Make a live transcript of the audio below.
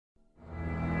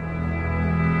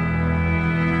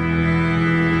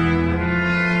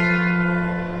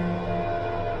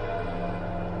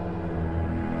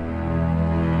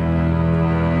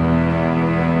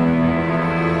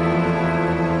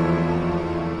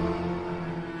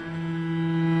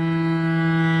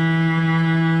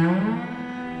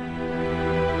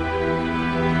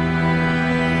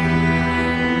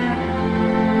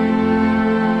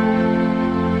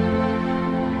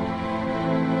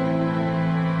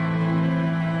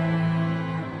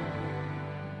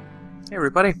Hey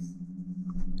everybody,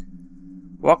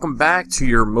 welcome back to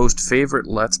your most favorite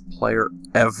Let's Player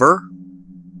ever.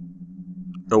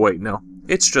 Oh wait, no,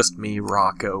 it's just me,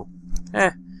 Rocco.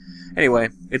 Anyway,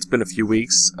 it's been a few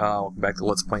weeks. Welcome back to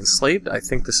Let's Play Enslaved. I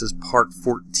think this is part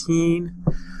 14.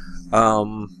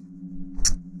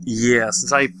 Yeah,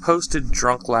 since I played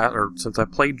drunk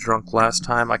last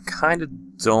time, I kind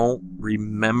of don't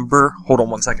remember. Hold on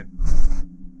one second.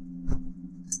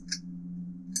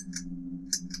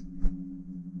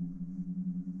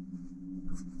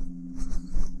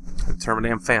 Turn my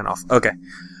damn fan off. Okay.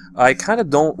 I kind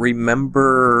of don't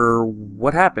remember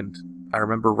what happened. I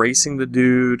remember racing the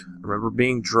dude. I remember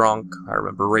being drunk. I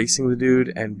remember racing the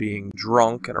dude and being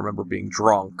drunk. And I remember being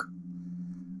drunk.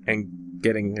 And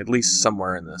getting at least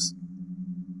somewhere in this.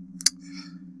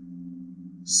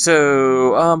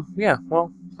 So, yeah,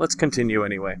 well, let's continue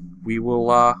anyway. We will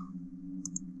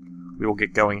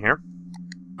get going here.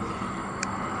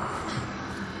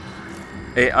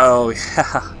 Oh,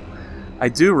 yeah. I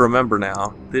do remember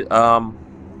now.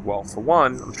 Well, for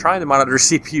one, I'm trying to monitor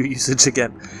CPU usage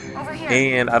again,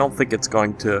 and I don't think it's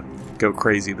going to go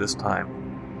crazy this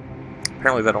time.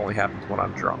 Apparently, that only happens when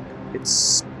I'm drunk.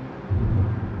 It's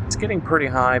getting pretty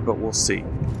high, but we'll see.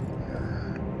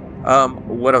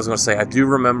 What I was going to say, I do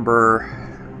remember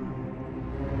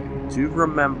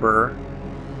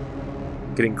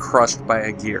getting crushed by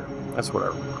a gear. That's what I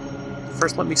remember.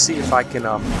 First, let me see if I can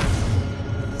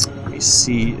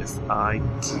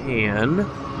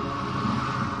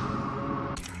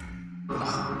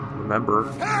remember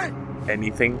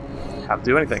anything, how to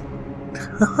do anything.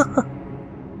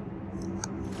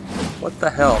 What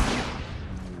the hell?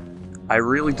 I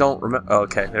really don't remember. Oh,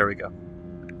 okay, there we go.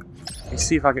 Let me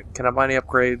see if I can I buy any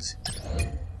upgrades?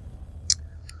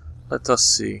 Let us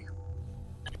see.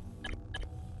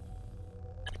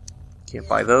 Can't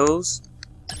buy those.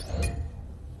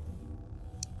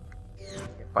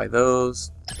 Buy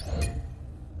those.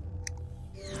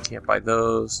 Can't buy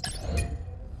those.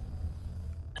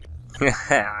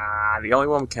 The only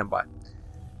one we can buy.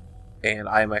 And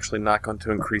I am actually not going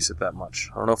to increase it that much.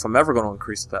 I don't know if I'm ever going to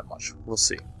increase it that much. We'll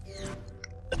see.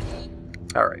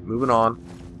 Alright, moving on.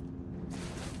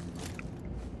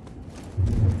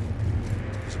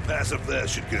 There's a pass up there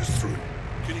should get us through.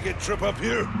 Can you get Trip up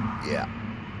here? Yeah.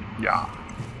 Yeah.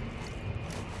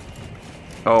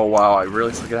 Oh wow, I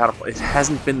really forget how to play. It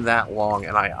hasn't been that long,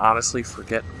 and I honestly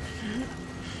forget.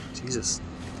 Jesus.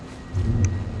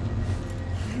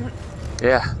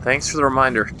 Yeah, thanks for the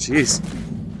reminder. Jeez.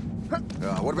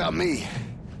 What about me?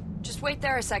 Just wait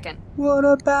there a second. What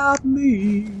about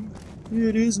me?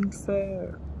 It isn't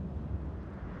fair.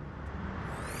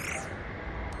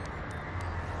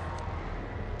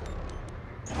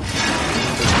 There's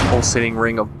a pulsating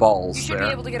ring of balls You should there.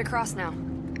 be able to get across now.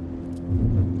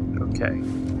 Okay,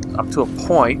 up to a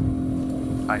point,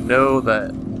 I know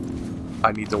that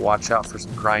I need to watch out for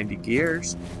some grindy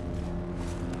gears.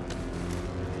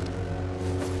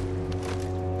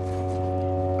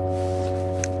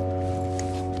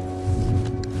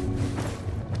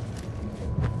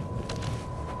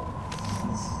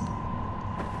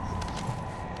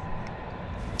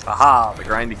 Aha, the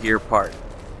grindy gear part.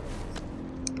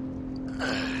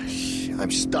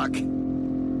 I'm stuck.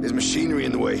 There's machinery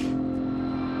in the way.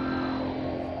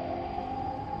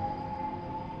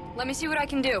 Let me see what I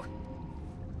can do.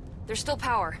 There's still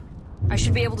power. I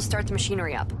should be able to start the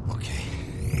machinery up. Okay.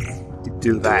 You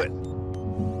do that. Do it.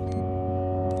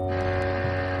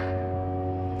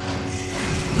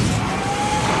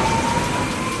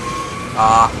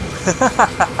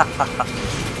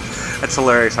 That's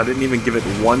hilarious. I didn't even give it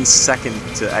 1 second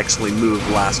to actually move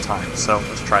last time, so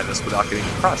let's try this without getting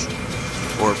crushed.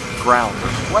 Or ground, or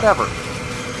whatever.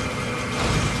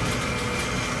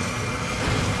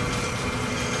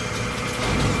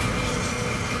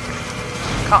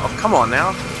 Oh, come on now.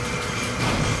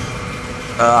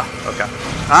 Okay.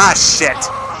 Ah, shit!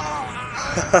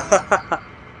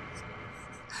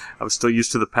 I was still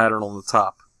used to the pattern on the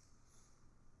top.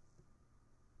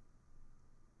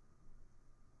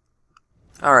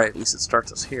 Alright, at least it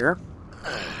starts us here.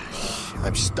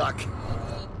 I'm stuck.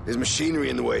 There's machinery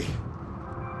in the way.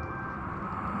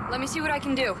 Let me see what I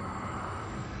can do.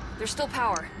 There's still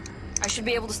power. I should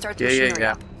be able to start the machinery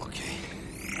up. Okay.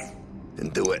 Then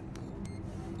do it.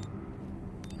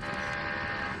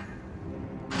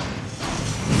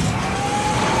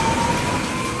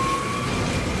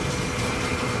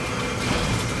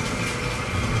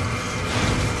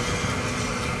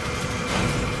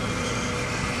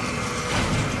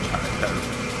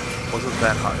 Wasn't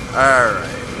that hard.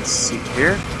 Alright, let's see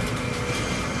here.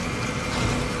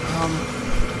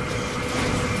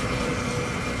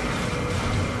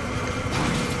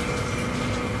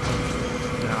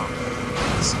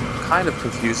 kind of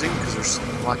confusing because there's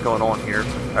a lot going on here.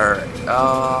 Alright,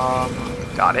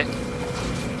 got it.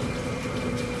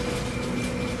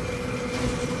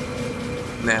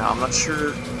 Now, I'm not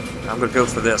sure. I'm going to go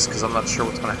for this because I'm not sure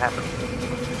what's going to happen.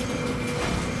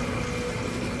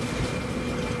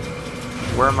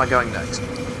 Where am I going next?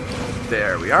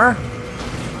 There we are.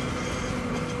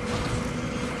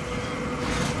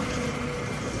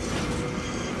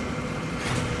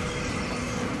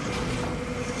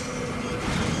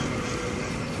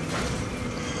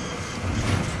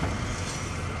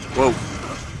 Whoa.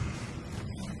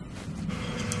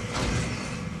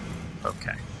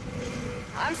 Okay.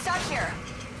 I'm stuck here.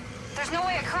 There's no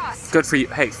way across. Good for you.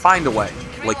 Hey, find a way.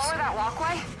 Can we lower that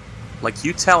walkway? Like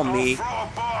you tell me. Throw a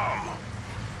bomb.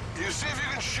 You see if you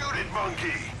can shoot it,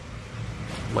 monkey.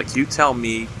 Like you tell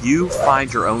me. You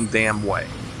find your own damn way.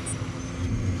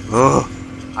 Ugh.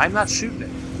 I'm not shooting it.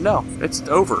 No, it's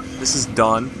over. This is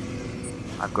done.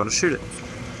 I'm going to shoot it.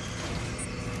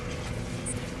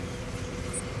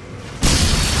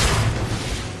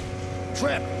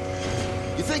 Trip!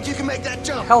 You think you can make that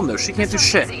jump? Hell no, she can't do This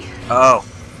shit. one's easy. Oh.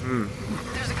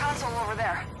 There's a console over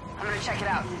there. I'm gonna check it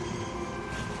out.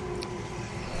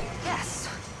 Yes.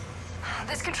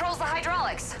 This controls the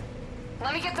hydraulics.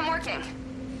 Let me get them working.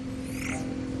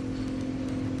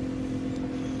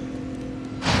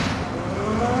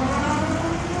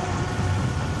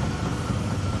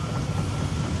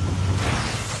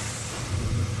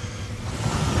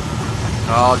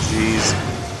 Oh, jeez.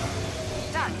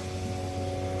 Done.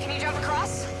 Can you jump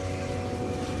across?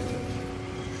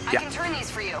 I Yeah. can turn these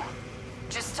for you.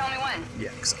 Just tell me when.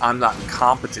 Yeah, because I'm not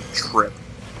competent, Trip.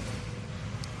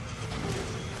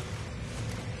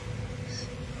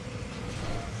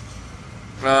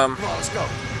 Come on, let's go.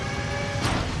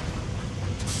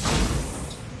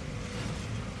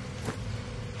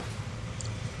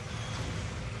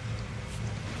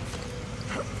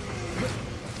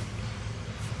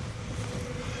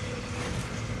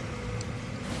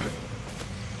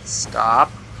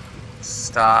 Stop.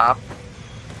 Stop.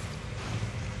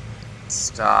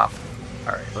 Stop.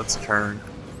 Alright, let's turn.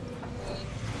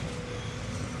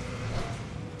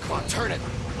 Come on, turn it.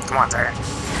 Come on, turn it.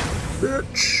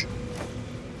 Bitch.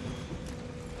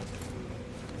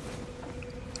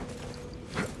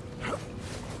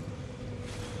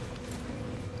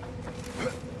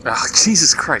 Ah,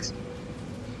 Jesus Christ.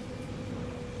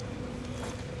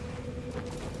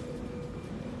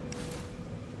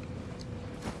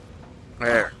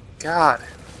 There. God.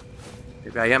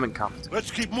 Maybe I am incompetent.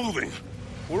 Let's keep moving.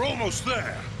 We're almost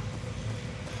there.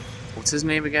 What's his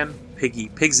name again?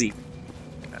 Pigsy.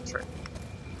 That's right.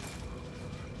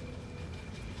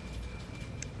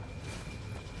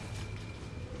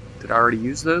 Did I already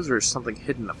use those, or is something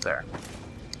hidden up there?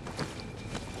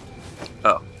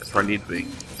 Oh, that's where I need to be.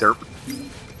 Derp.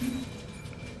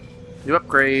 New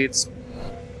upgrades.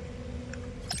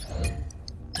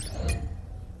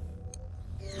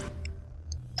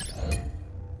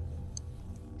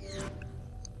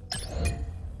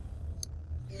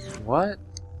 What?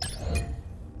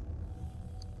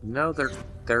 No, there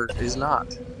is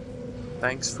not.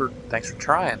 Thanks for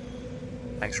trying.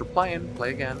 Thanks for playing. Play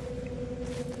again.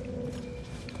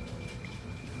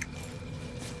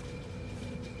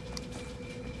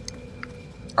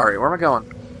 Alright, where am I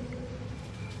going?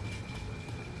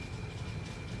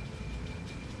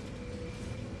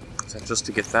 Is that just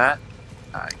to get that?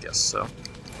 I guess so.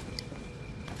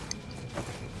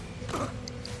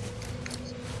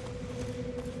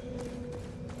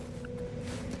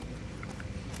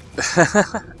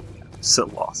 So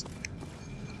lost.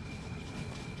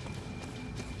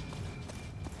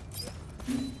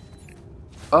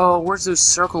 Oh, where's those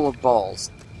circle of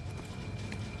balls?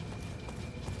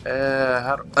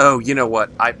 Oh, you know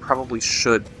what? I probably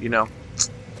should,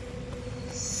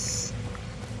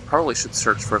 probably should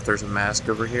search for if there's a mask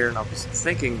over here, and I was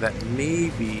thinking that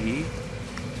maybe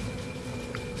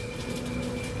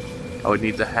I would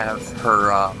need to have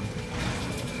her,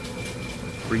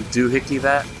 redoohickey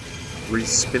that,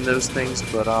 respin those things,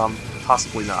 but,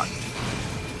 possibly not.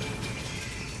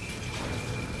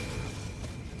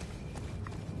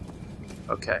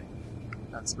 Okay.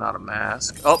 That's not a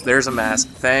mask. Oh, there's a mask.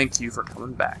 Thank you for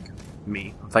coming back.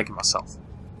 Me. I'm thanking myself.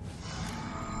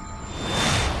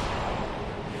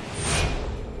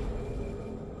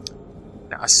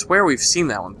 Now, I swear we've seen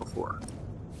that one before.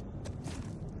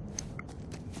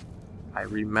 I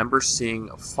remember seeing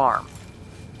a farm.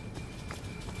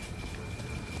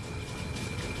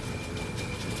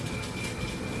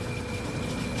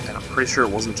 And I'm pretty sure it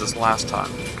wasn't just last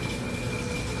time.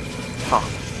 Huh.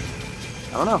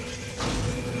 I don't know.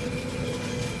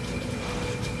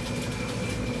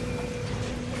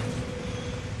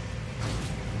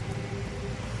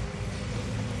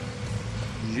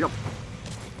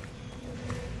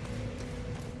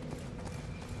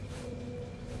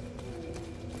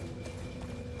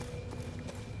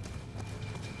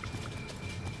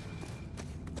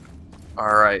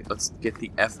 Alright, let's get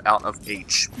the F out of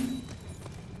H.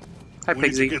 Hi, We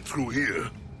need to Pigsy. get through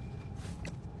here.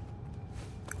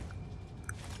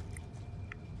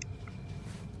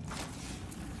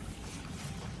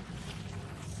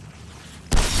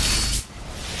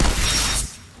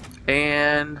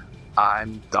 And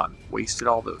I'm done. Wasted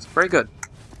all those. Very good.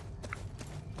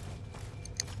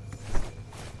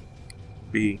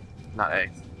 B, not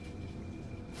A.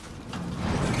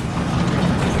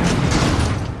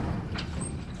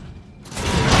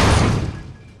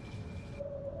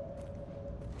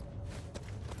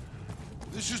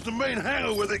 This is the main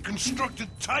hangar where they constructed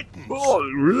Titans. Are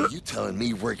you telling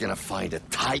me we're gonna find a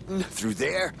Titan through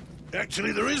there?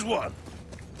 Actually, there is one.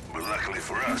 But luckily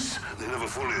for us, they never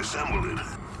fully assembled it.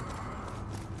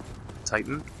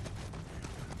 Titan?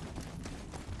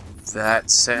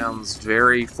 That sounds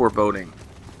very foreboding.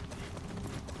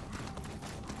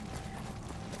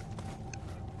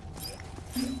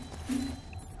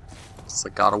 It's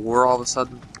like God of War all of a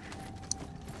sudden.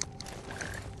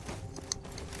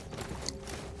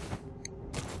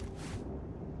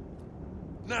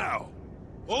 Now,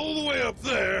 all the way up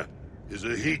there is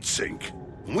a heat sink.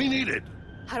 We need it.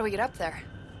 How do we get up there?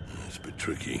 It's a bit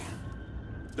tricky.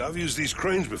 I've used these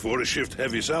cranes before to shift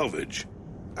heavy salvage.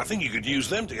 I think you could use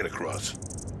them to get across.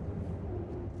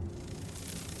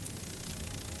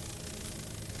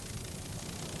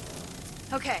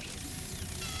 Okay.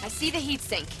 I see the heat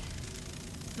sink.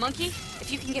 Monkey,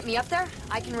 if you can get me up there,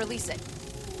 I can release it.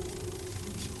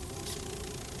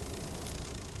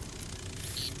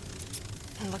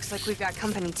 It looks like we've got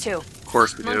company too. Of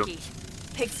course we Monkey, do.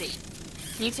 Pigsy,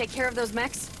 can you take care of those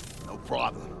mechs? No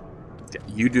problem. Yeah,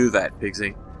 you do that,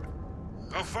 Pigsy.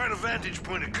 I'll find a vantage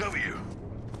point to cover you.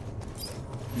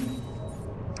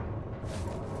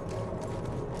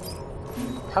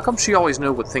 How come she always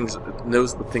knows what things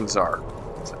are?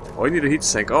 It's like, oh, I need a heat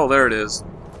sink. Oh, there it is.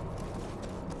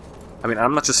 I mean,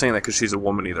 I'm not just saying that because she's a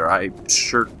woman either. I'm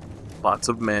sure lots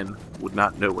of men would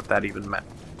not know what that even meant.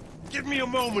 Give me a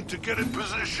moment to get in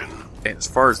position. And as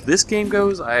far as this game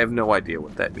goes, I have no idea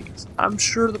what that means. I'm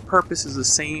sure the purpose is the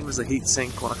same as a heat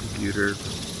sink on a computer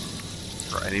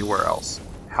or anywhere else.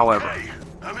 However... Hey,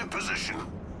 I'm in position.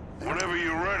 Whenever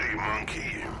you're ready,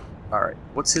 monkey. Alright,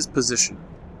 what's his position?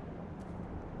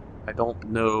 I don't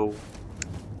know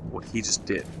what he just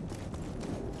did.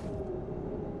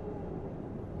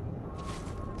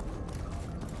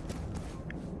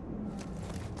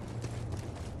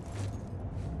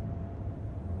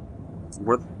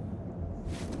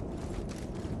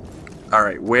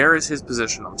 Alright, where is his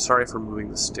position? I'm sorry for moving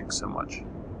the stick so much.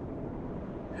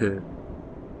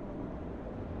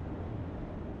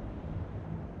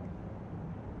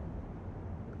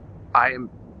 I am...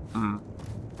 I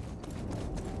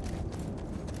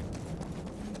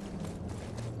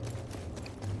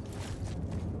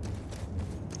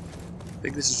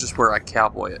think this is just where I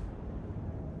cowboy it.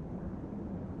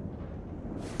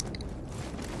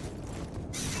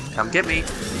 Come get me.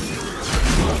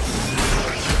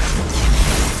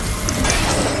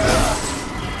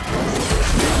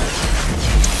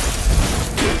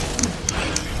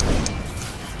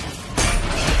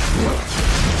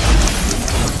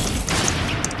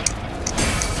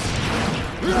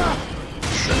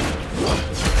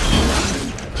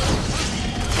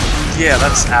 Yeah,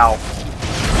 that's ow.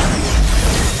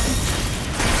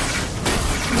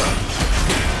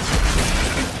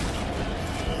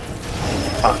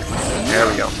 Fuck. There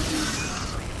we go.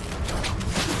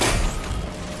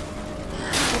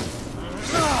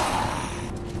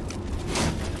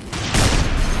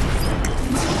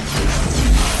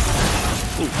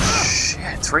 Oh shit,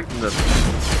 it's right in the...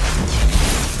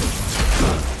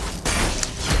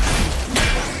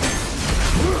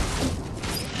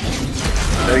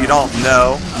 No, you don't.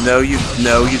 No. No, you...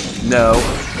 No.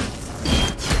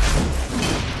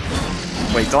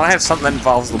 Wait, don't I have something that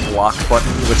involves the block button,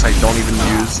 which I don't even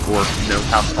use or know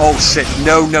how... Oh, shit.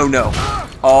 No.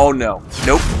 Oh, no.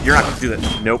 Nope, you're not gonna do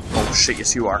that. Nope. Oh, shit,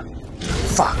 yes you are.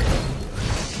 Fuck.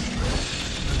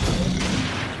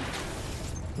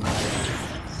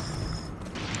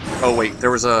 Oh, wait,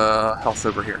 there was a health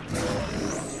over here.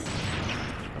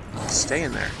 Stay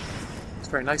in there. It's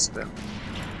very nice of him.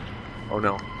 Oh,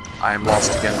 no. I am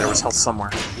lost again. There was health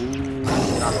somewhere. Ooh,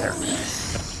 not there.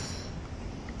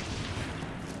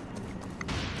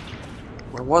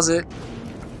 Where was it?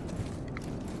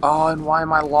 Oh, and why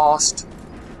am I lost?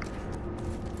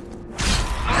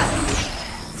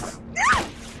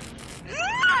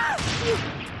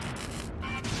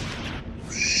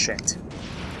 Shit.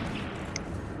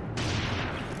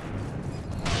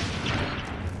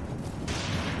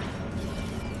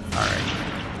 Alright.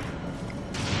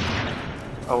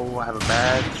 Oh, I have a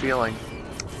bad feeling.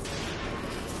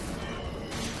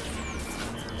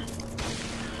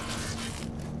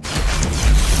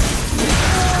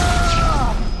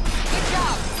 Good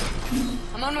job.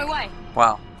 I'm on my way.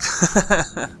 Wow.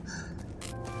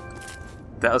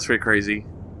 That was pretty crazy.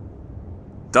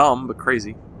 Dumb, but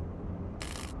crazy.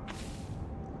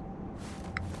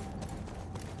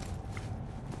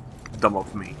 Dumb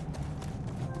of me.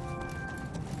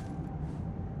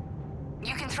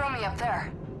 You can throw me up there.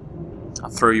 I'll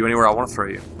throw you anywhere I want to throw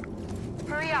you.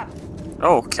 Hurry up.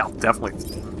 Oh, okay, I'll definitely.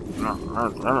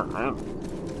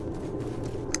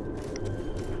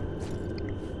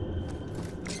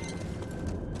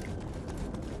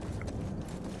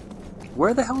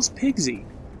 Where the hell's Pigsy?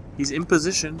 He's in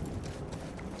position.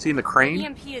 Seeing the crane?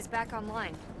 EMP is back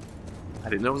online. I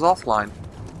didn't know it was offline.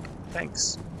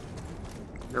 Thanks.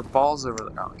 There are balls over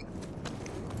there. Oh, okay.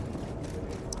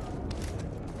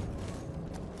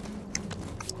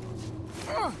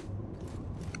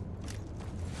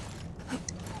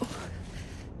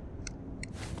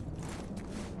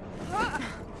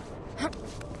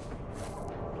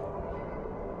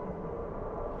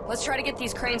 Let's try to get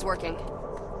these cranes working.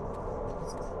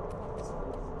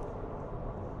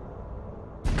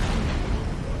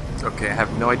 Okay, I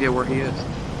have no idea where he is.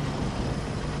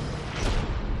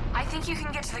 I think you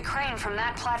can get to the crane from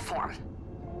that platform.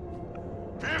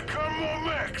 Here come more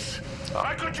mechs.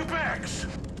 I got your backs.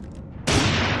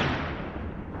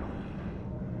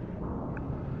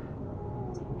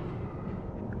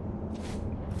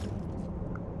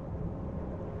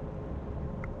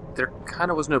 There kind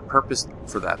of was no purpose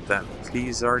for that then. If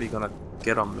he's already gonna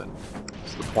get him, then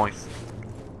what's the point?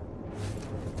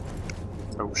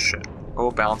 Oh shit. Oh,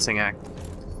 balancing act.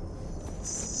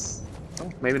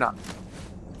 Oh, maybe not.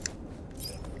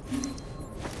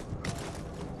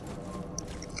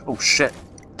 Oh shit.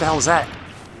 What the hell was that? I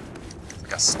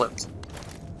think I slipped.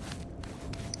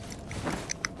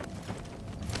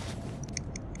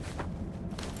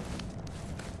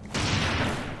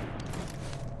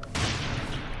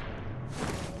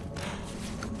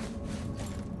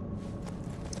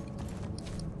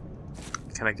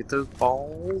 Can I get those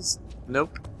balls?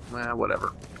 Nope.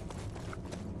 Whatever.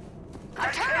 I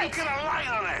can't get a light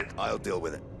on it. I'll deal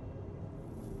with it.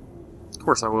 Of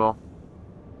course I will.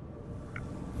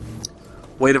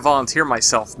 Way to volunteer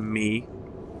myself, me.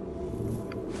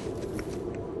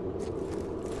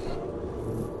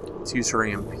 Let's use her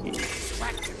EMP. Sure.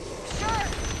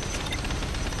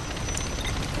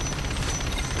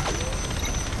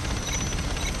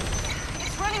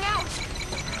 It's running out.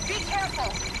 Be careful.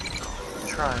 I'm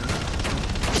trying.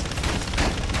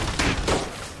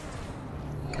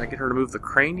 Can I get her to move the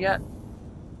crane yet?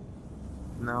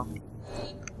 No.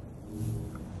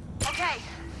 Okay.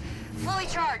 Fully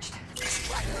charged.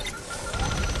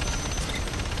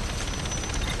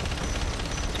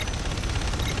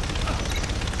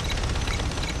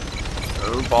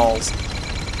 Oh, balls.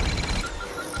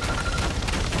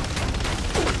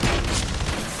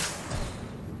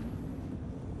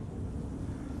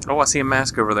 Oh, I see a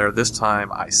mask over there. This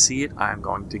time I see it, I'm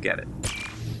going to get it.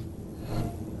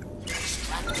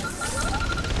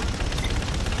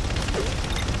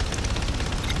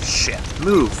 Shit.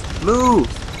 Move!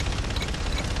 Move!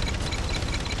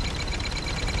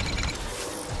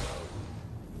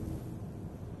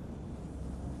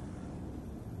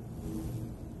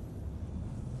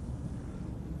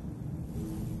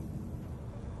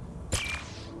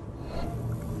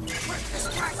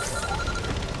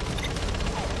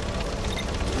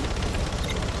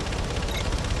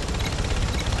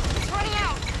 It's running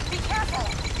out. Be careful.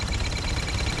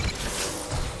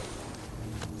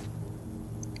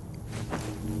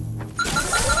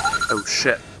 Oh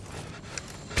shit.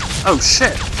 Oh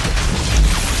shit!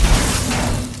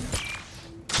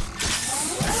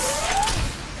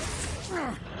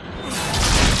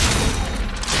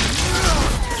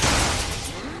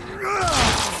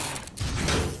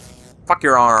 Fuck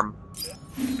your arm.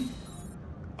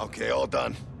 Okay, all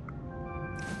done.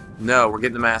 No, we're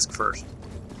getting the mask first.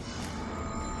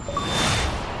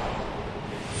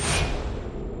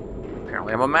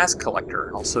 Apparently I'm a mask collector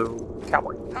and also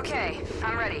cowboy. Okay,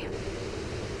 I'm ready.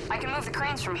 I can move the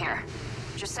cranes from here.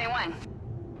 Just say when.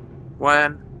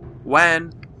 When?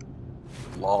 When?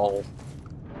 Lol.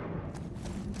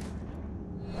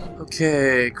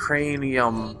 Okay,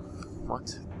 cranium.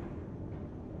 What?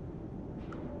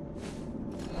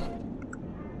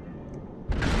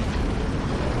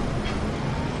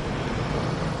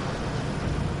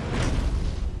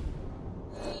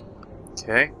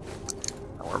 Okay.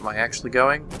 Now where am I actually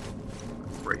going?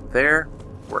 Right there,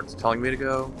 where it's telling me to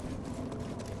go.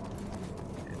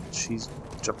 And she's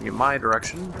jumping in my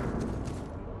direction.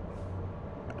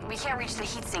 We can't reach the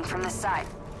heatsink from this side.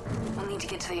 We'll need to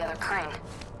get to the other crane.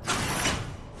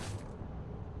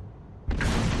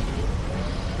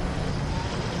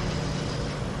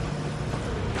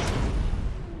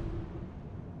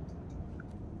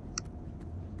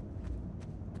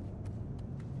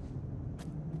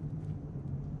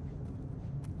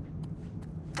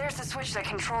 There's the switch that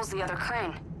controls the other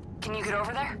crane. Can you get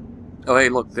over there? Oh, hey,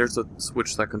 look, there's a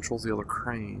switch that controls the other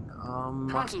crane.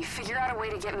 Monkey, figure out a way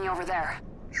to get me over there.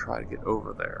 Try to get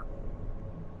over there.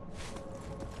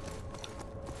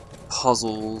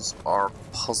 Puzzles are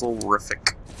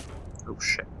puzzle-rific. Oh,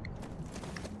 shit.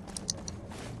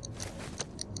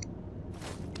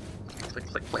 Click,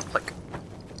 click, click, click.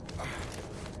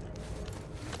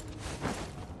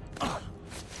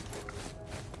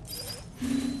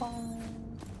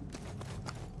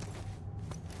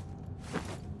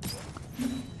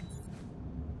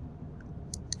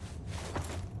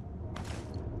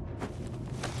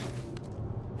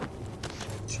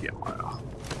 Yeah.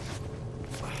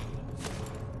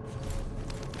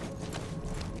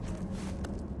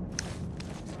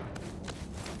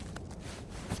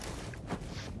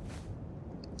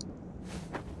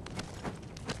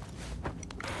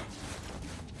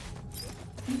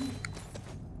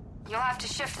 You'll have to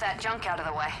shift that junk out of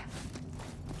the way.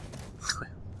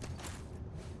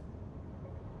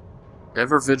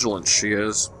 Ever vigilant she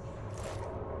is.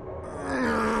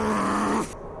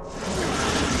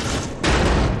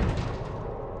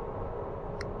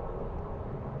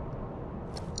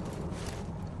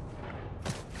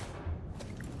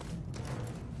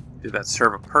 Did that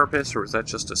serve a purpose, or was that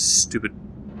just a stupid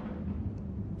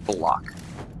block?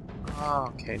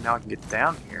 Okay, now I can get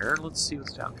down here. Let's see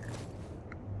what's down here.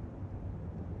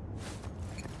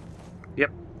 Okay.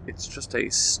 Yep, it's just a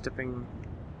stepping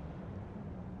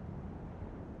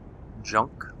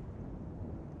junk.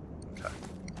 Okay.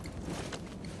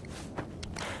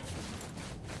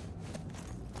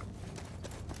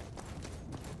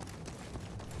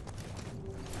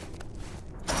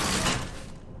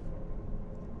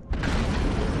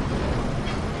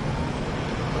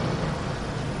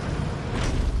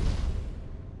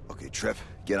 Trip,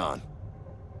 get on.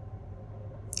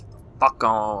 Fuck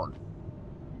on.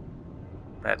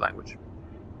 Bad language.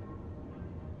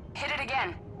 Hit it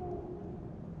again.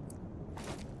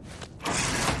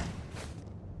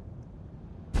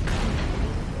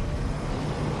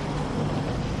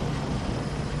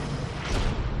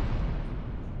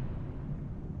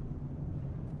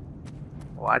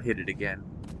 Oh, I'd hit it again.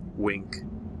 Wink.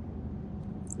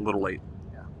 A little late.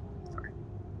 Yeah. Sorry.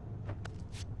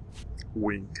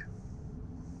 Wink.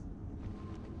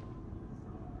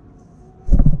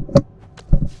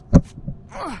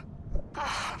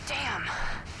 Oh, damn.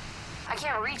 I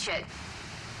can't reach it.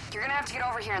 You're gonna have to get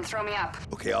over here and throw me up.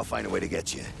 Okay, I'll find a way to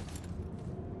get you.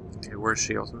 Okay, where's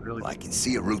she? I wasn't really... Well, I can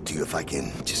see a route to you if I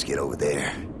can just get over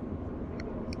there.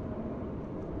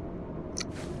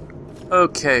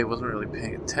 Okay, wasn't really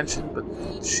paying attention, but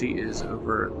she is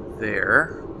over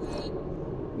there.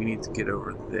 We need to get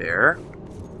over there.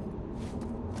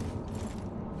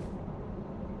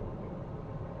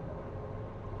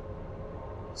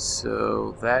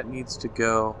 So that needs to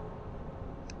go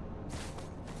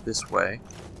this way.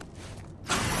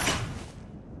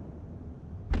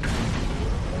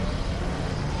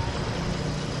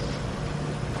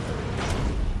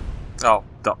 Oh,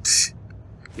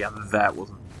 yeah, that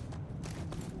wasn't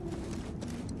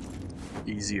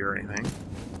easy or anything.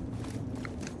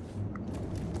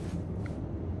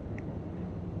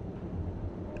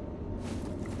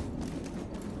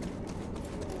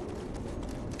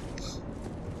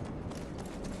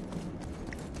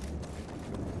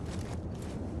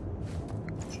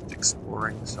 Just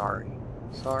exploring, sorry.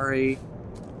 Sorry.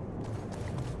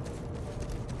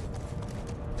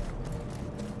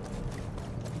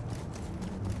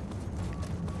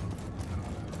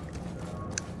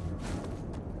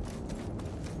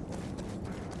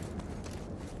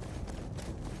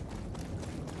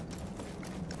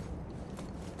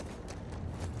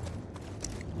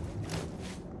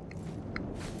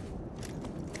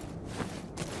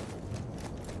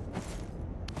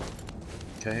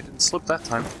 Okay, I didn't slip that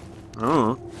time.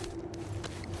 Oh.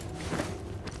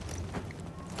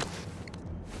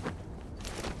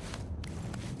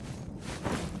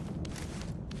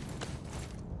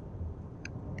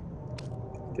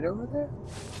 Get over there.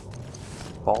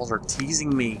 Balls are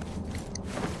teasing me.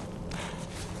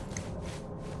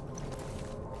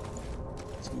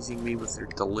 Teasing me with their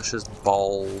delicious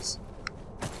balls.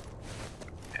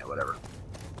 Yeah, whatever.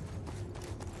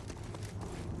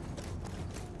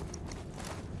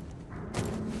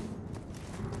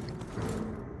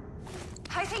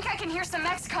 hear some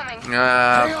mechs coming.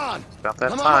 Hang on! About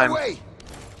that I'm time. on my way!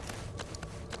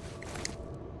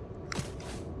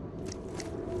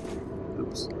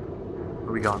 Oops. Where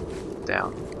are we going?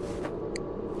 Down.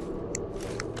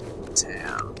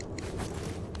 Down.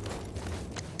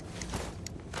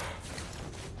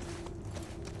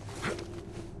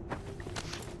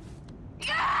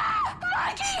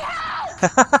 Monkey,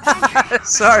 help!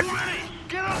 Sorry.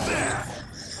 Get up there!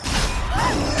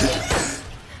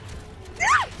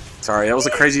 Sorry, that was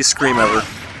the craziest scream ever.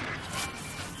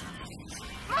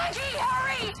 Monkey,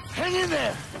 hurry! Hang in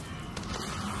there!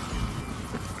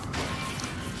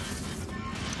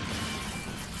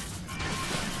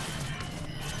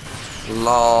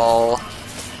 Lol.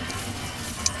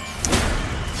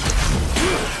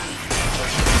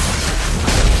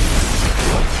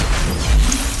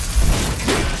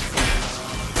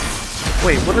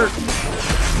 Wait, what are...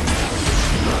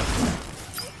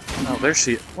 Oh, there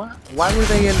she... What? Why were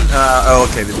they in... Oh,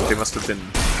 okay, they must have been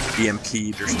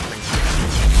EMP'd or something.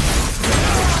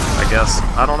 I guess.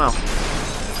 I don't know.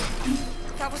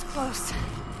 That was close.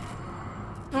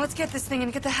 Now let's get this thing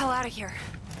and get the hell out of here.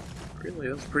 Really,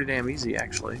 that was pretty damn easy,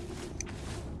 actually.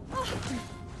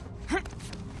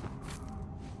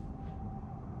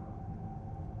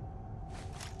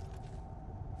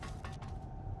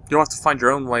 You'll have to find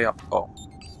your own way up. Oh.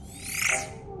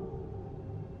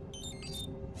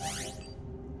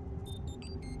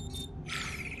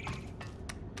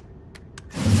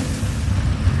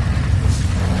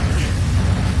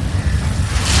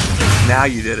 Now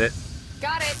you did it.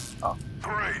 Got it. Oh.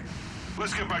 Great.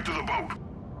 Let's get back to the boat.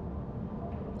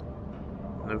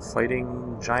 No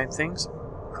fighting giant things?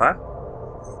 Huh?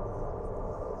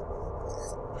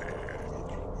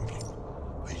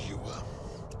 Are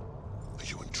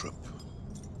you and Trip?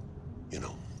 You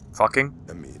know, Fucking?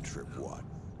 And me and Trip what?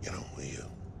 are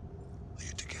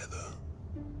you together?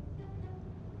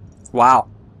 Wow.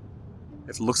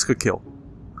 If looks could kill.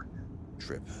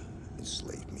 Trip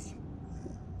enslaved me.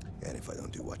 And if I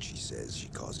don't do what she says, she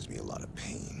causes me a lot of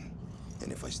pain.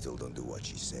 And if I still don't do what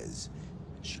she says,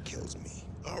 she kills me.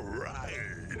 All right.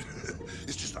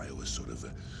 It's just I always sort of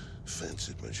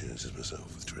fancied my chances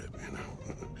myself with Trip, you know.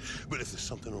 But if there's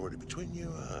something already between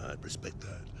you, I'd respect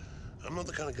that. I'm not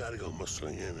the kind of guy to go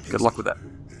muscling in. Good luck with that.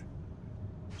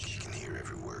 She can hear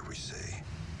every word we say.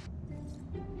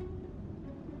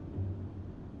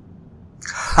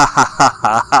 Ha ha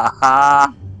ha ha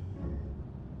ha.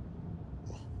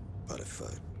 But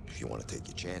if you want to take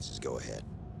your chances, go ahead.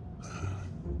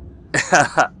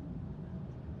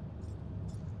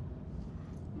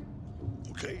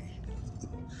 Okay.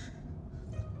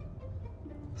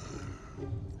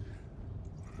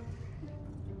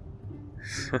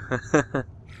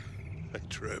 Hey,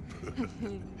 Trip.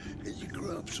 You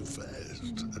grew up so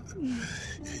fast.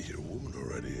 You're a woman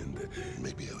already, and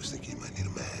maybe I was thinking you might need a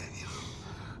man, you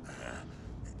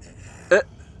know.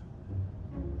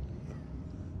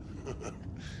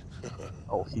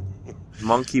 Oh,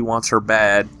 Monkey wants her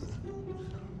bad.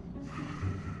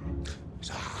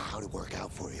 So how'd it work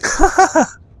out for you?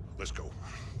 Let's go.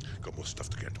 Got more stuff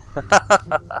to get.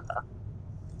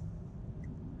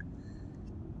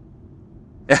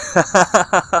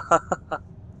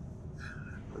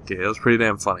 Okay, that was pretty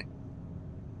damn funny.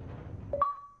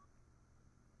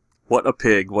 What a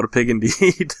pig. What a pig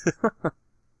indeed.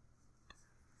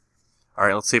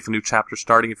 Alright, let's see if a new chapter's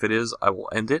starting. If it is, I will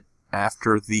end it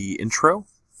after the intro.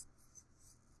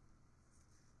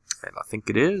 And I think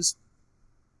it is.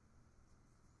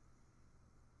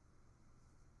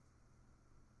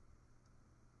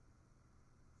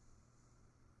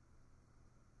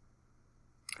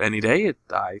 Any day,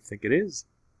 I think it is.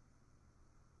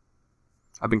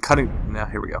 I've been cutting... Now,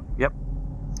 here we go. Yep.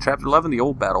 Chapter 11, The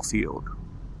Old Battlefield.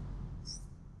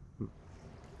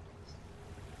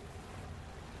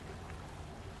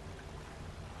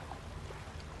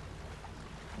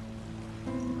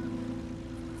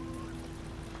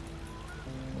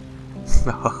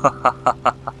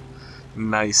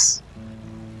 Nice.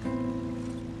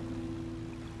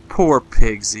 Poor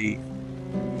Pigsy.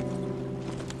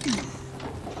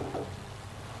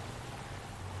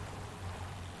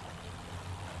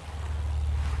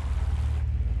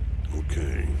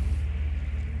 Okay.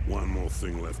 One more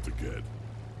thing left to get.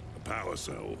 A power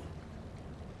cell.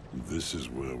 This is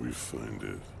where we find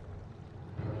it.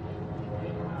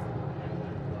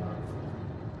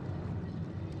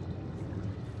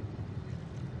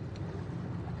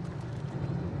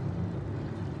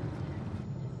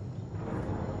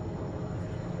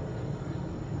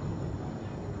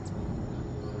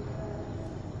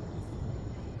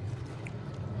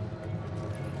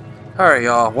 Alright,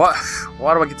 y'all. Why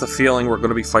do I get the feeling we're going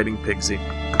to be fighting Pigsy?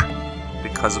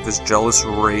 because of his jealous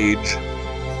rage.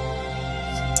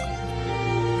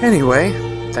 Anyway,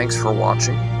 thanks for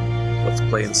watching. Let's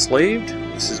play Enslaved.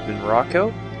 This has been Rocco,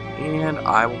 and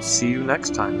I will see you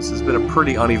next time. This has been a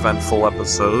pretty uneventful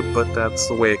episode, but that's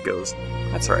the way it goes.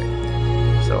 That's alright.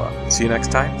 So, see you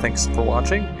next time. Thanks for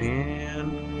watching,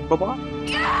 and bye-bye.